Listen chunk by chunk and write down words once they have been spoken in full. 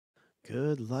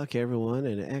Good luck, everyone,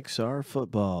 in XR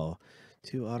football.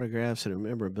 2 autographs and a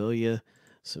memorabilia.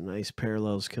 Some nice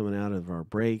parallels coming out of our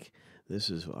break. This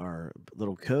is our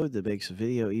little code that makes a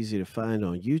video easy to find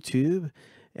on YouTube.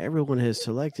 Everyone has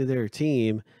selected their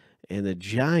team, and the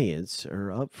Giants are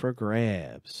up for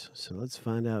grabs. So let's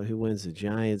find out who wins the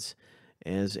Giants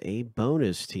as a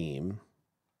bonus team.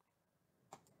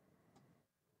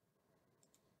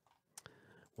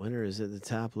 Winner is at the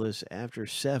top list after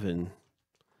 7.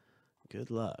 Good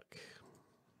luck.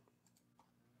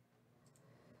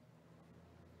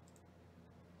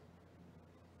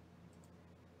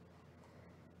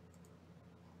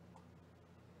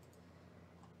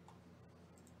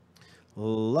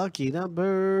 Lucky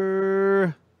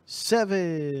number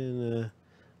 7.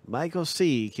 Michael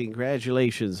C.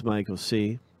 Congratulations, Michael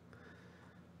C.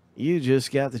 You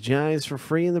just got the Giants for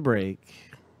free in the break.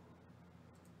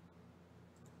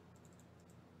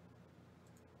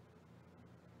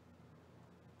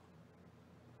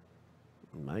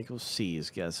 Michael C. has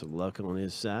got some luck on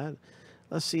his side.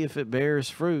 Let's see if it bears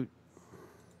fruit.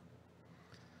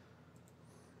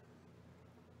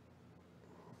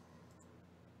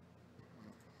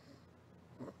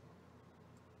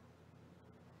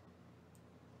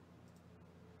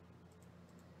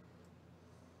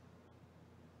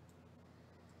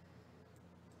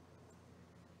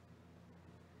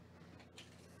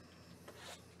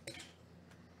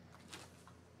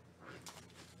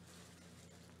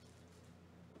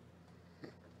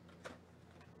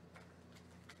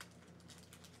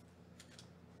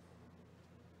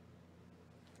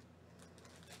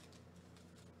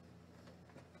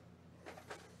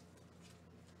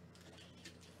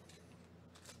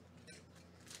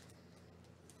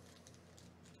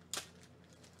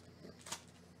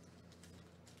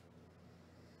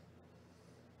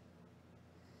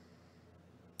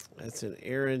 That's an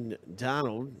Aaron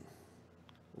Donald,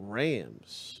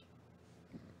 Rams.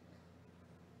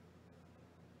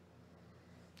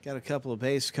 Got a couple of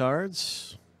base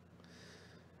cards.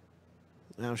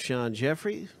 Now Alshon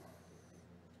Jeffrey.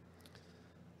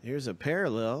 Here's a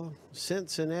parallel.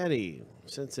 Cincinnati.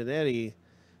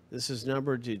 This is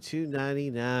numbered to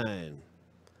 299.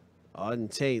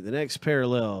 Auden Tate. The next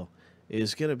parallel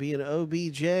is going to be an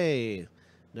OBJ,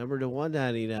 numbered to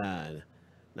 199.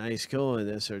 Nice going.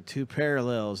 Those are 2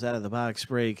 parallels out of the box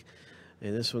break.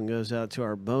 And this one goes out to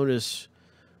our bonus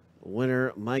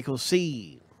winner, Michael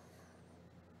C.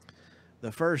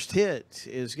 The first hit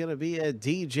is going to be a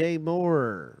DJ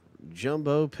Moore.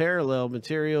 Jumbo parallel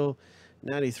material,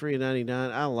 93 and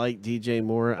 99. I like DJ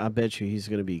Moore. I bet you he's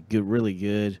going to be good, really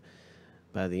good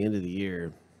by the end of the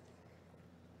year.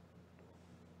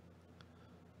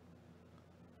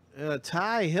 A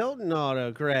Ty Hilton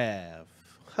autograph.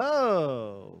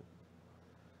 Oh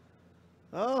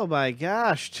my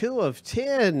gosh, 2 of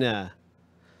 10.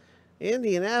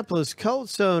 Indianapolis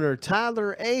Colts owner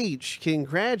Tyler H.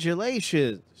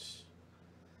 Congratulations.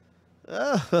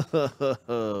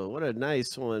 Oh, what a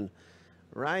nice one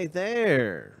right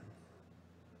there.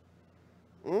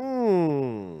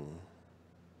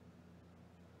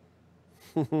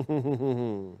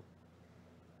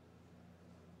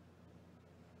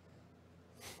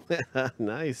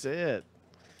 Nice hit.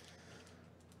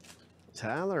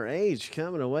 Tyler H.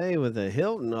 coming away with a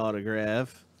Hilton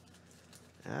autograph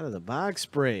out of the box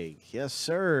break. Yes,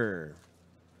 sir.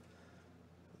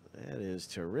 That is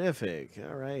terrific.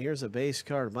 All right, here's a base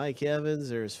card. Mike Evans.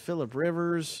 There's Phillip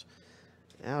Rivers.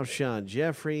 Alshon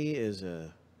Jeffrey is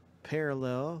a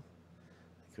parallel.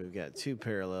 I think we've got 2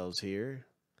 parallels here.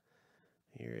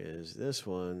 Here is this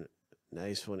one.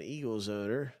 Nice one. Eagles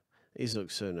owner. These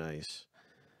look so nice.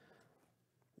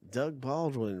 Doug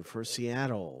Baldwin for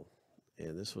Seattle.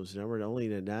 And this was numbered only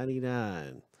to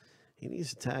 99. He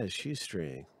needs to tie his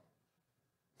shoestring.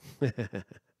 Get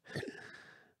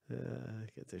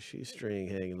the shoestring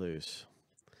hanging loose.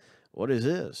 What is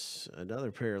this? Another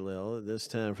parallel, this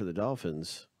time for the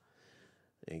Dolphins.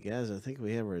 And guys, I think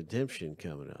we have a redemption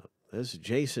coming up. This is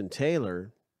Jason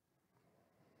Taylor.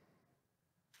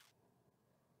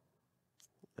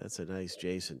 That's a nice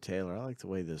Jason Taylor. I like the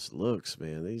way this looks,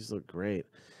 man. These look great.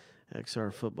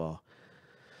 XR football.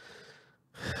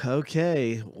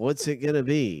 Okay, what's it going to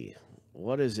be?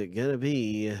 What is it going to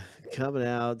be coming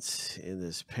out in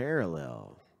this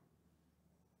parallel?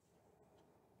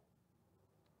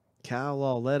 Kyle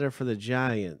Lauletta for the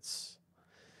Giants.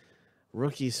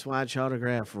 Rookie swatch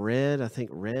autograph red. I think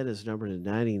red is numbered to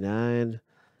 99.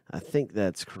 I think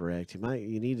that's correct.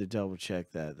 You need to double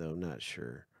check that, though. I'm not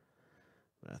sure.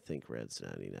 But I think red's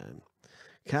 99.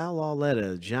 Kyle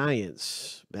Lauletta,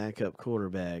 Giants, backup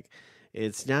quarterback.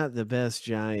 It's not the best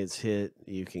Giants hit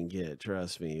you can get.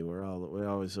 Trust me. We're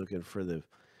always looking for the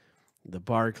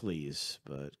Barkleys,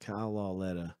 but Kyle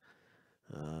Lauletta,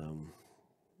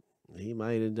 he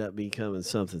might end up becoming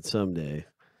something someday.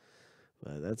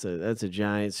 But that's a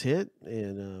Giants hit,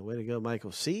 and way to go,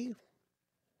 Michael C.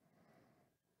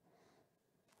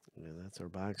 Yeah, that's our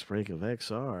box break of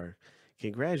XR.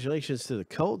 Congratulations to the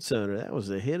Colts owner. That was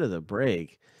the hit of the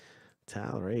break.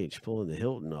 Tyler H. pulling the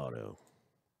Hilton auto.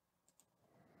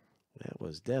 That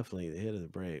was definitely the hit of the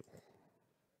break.